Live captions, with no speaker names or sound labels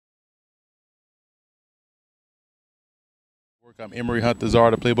I'm Emory Hunt, the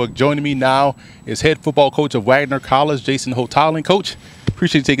Czar of the Playbook. Joining me now is head football coach of Wagner College, Jason Houghtaling. Coach,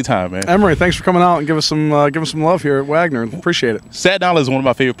 appreciate you taking time, man. Emory, thanks for coming out and give us some love here at Wagner. Appreciate it. Staten Island is one of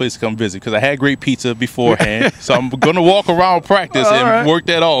my favorite places to come visit because I had great pizza beforehand. So I'm going to walk around practice and work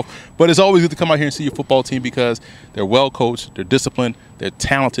that off. But it's always good to come out here and see your football team because they're well coached, they're disciplined, they're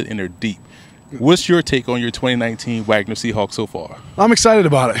talented, and they're deep. What's your take on your 2019 Wagner Seahawks so far? I'm excited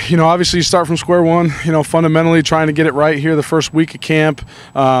about it. Obviously you start from square one, fundamentally trying to get it right here the first week of camp.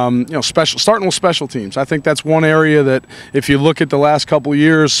 Starting with special teams. I think that's one area that if you look at the last couple of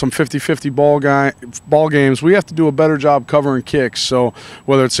years, some 50-50 ball games, we have to do a better job covering kicks. So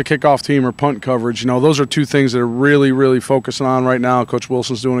whether it's a kickoff team or punt coverage, those are two things that are really, really focusing on right now. Coach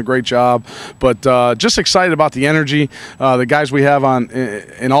Wilson's doing a great job. But just excited about the energy, the guys we have on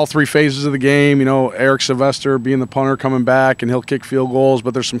in all three phases of the game. Eric Sylvester being the punter coming back, and he'll kick field goals,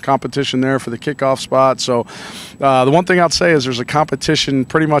 but there's some competition there for the kickoff spot. So the one thing I'd say is there's a competition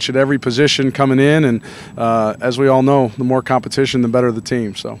pretty much at every position coming in, and as we all know, the more competition, the better the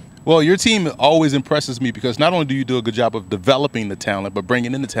team. So. Well, your team always impresses me because not only do you do a good job of developing the talent, but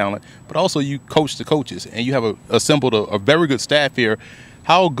bringing in the talent, but also you coach the coaches, and you have assembled a very good staff here.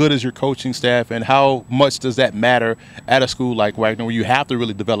 How good is your coaching staff, and how much does that matter at a school like Wagner where you have to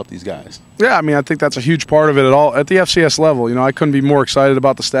really develop these guys? Yeah, I think that's a huge part of it at the FCS level. I couldn't be more excited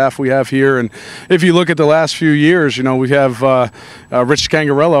about the staff we have here. And if you look at the last few years, we have Rich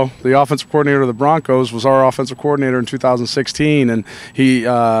Scangarello, the offensive coordinator of the Broncos, was our offensive coordinator in 2016, and he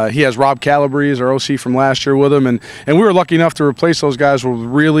has Rob Calabrese, our OC from last year, with him, and we were lucky enough to replace those guys with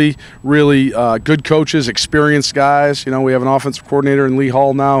really, really good coaches, experienced guys. We have an offensive coordinator in Lee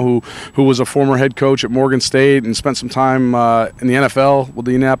Hall now who was a former head coach at Morgan State and spent some time in the NFL with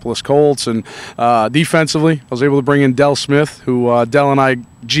the Indianapolis Colts. And defensively, I was able to bring in Del Smith, who Del and I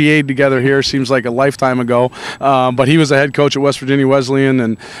GA'd together here, seems like a lifetime ago, but he was the head coach at West Virginia Wesleyan,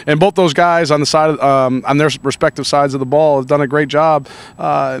 and both those guys on the side on their respective sides of the ball have done a great job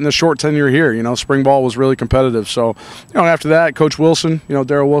in the short tenure here. Spring ball was really competitive. So after that, Coach Wilson,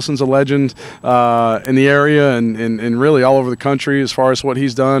 Darrell Wilson's a legend in the area and really all over the country as far as what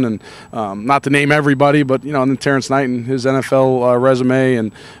he's done, and not to name everybody, but and then Terrence Knighton, his NFL resume,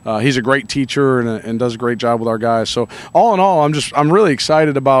 and he's a great teacher and does a great job with our guys. So all in all, I'm really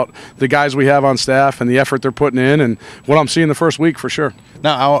excited about the guys we have on staff and the effort they're putting in and what I'm seeing the first week for sure.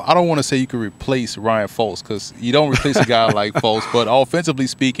 Now, I don't want to say you can replace Ryan Foltz because you don't replace a guy like Foltz, but offensively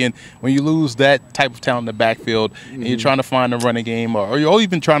speaking, when you lose that type of talent in the backfield and you're trying to find a running game or you're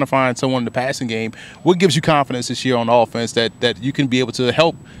even trying to find someone in the passing game, what gives you confidence this year on offense that you can be able to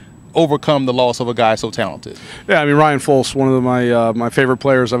help overcome the loss of a guy so talented? Yeah, Ryan Foltz, one of my favorite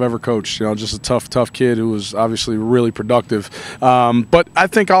players I've ever coached. Just a tough kid who was obviously really productive. But I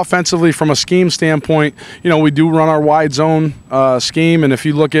think offensively, from a scheme standpoint, we do run our wide zone scheme, and if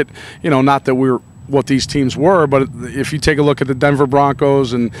you look at, not that we're what these teams were, but if you take a look at the Denver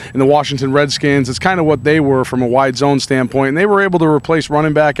Broncos and the Washington Redskins, it's kind of what they were from a wide zone standpoint, and they were able to replace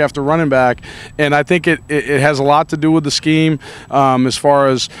running back after running back, and I think it has a lot to do with the scheme as far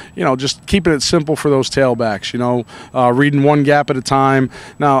as just keeping it simple for those tailbacks, reading one gap at a time.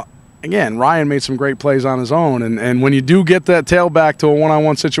 Now, again, Ryan made some great plays on his own, and when you do get that tailback to a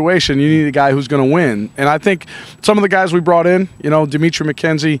one-on-one situation, you need a guy who's going to win. And I think some of the guys we brought in, Dimitri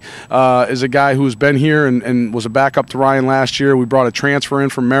McKenzie is a guy who's been here and was a backup to Ryan last year. We brought a transfer in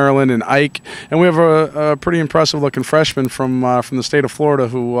from Maryland, and Ike, and we have a pretty impressive-looking freshman from the state of Florida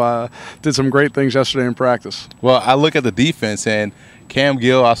who did some great things yesterday in practice. Well, I look at the defense, and Cam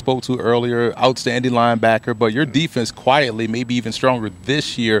Gill, I spoke to earlier, outstanding linebacker, but your defense quietly maybe even stronger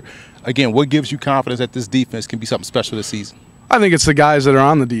this year. Again, what gives you confidence that this defense can be something special this season? I think it's the guys that are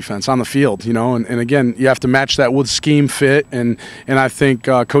on the defense, on the field, and again, you have to match that with scheme fit, and I think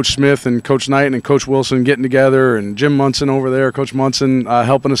Coach Smith and Coach Knight and Coach Wilson getting together, and Jim Munson over there, Coach Munson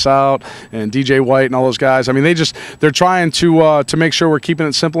helping us out, and DJ White and all those guys. They're trying to make sure we're keeping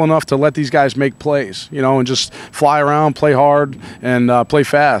it simple enough to let these guys make plays, and just fly around, play hard, and play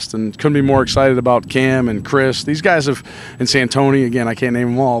fast. And couldn't be more excited about Cam and Chris. These guys and Santoni, again, I can't name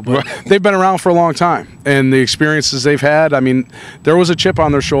them all, but they've been around for a long time, and the experiences they've had. There was a chip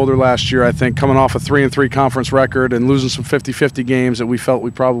on their shoulder last year, I think, coming off a 3-3 conference record and losing some 50-50 games that we felt we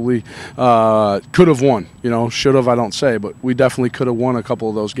probably could have won. Should have, I don't say, but we definitely could have won a couple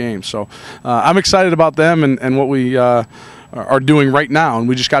of those games. So I'm excited about them and what we are doing right now, and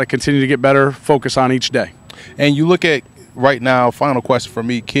we just got to continue to get better, focus on each day. And you look at right now, final question for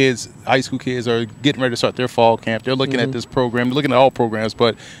me, high school kids are getting ready to start their fall camp. They're looking at this program, they're looking at all programs,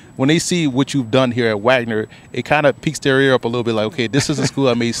 but when they see what you've done here at Wagner, it kind of piques their ear up a little bit like, okay, this is a school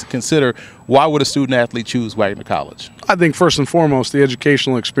I may consider. Why would a student athlete choose Wagner College? I think first and foremost, the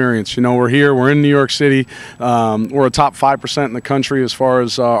educational experience. You know, we're here, we're in New York City. We're a top 5% in the country as far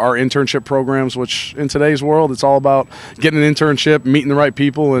as our internship programs, which in today's world, it's all about getting an internship, meeting the right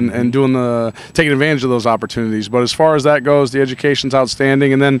people, and taking advantage of those opportunities. But as far as that goes, the education's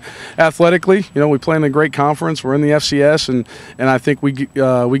outstanding. And then athletically, you know, we play in a great conference. We're in the FCS, and I think we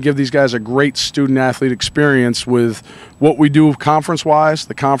give these guys a great student-athlete experience with what we do conference-wise.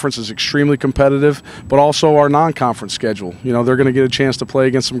 The conference is extremely competitive, but also our non-conference schedule. You know, they're going to get a chance to play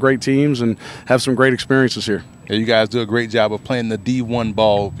against some great teams and have some great experiences here. Yeah, you guys do a great job of playing the D1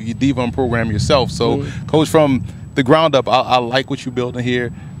 ball, your D1 program yourself. So, Coach, from the ground up, I like what you're building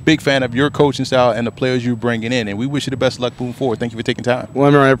here. Big fan of your coaching style and the players you're bringing in, and we wish you the best of luck moving forward. Thank you for taking time.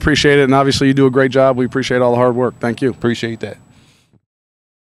 Well, I appreciate it, and obviously you do a great job. We appreciate all the hard work. Thank you. Appreciate that.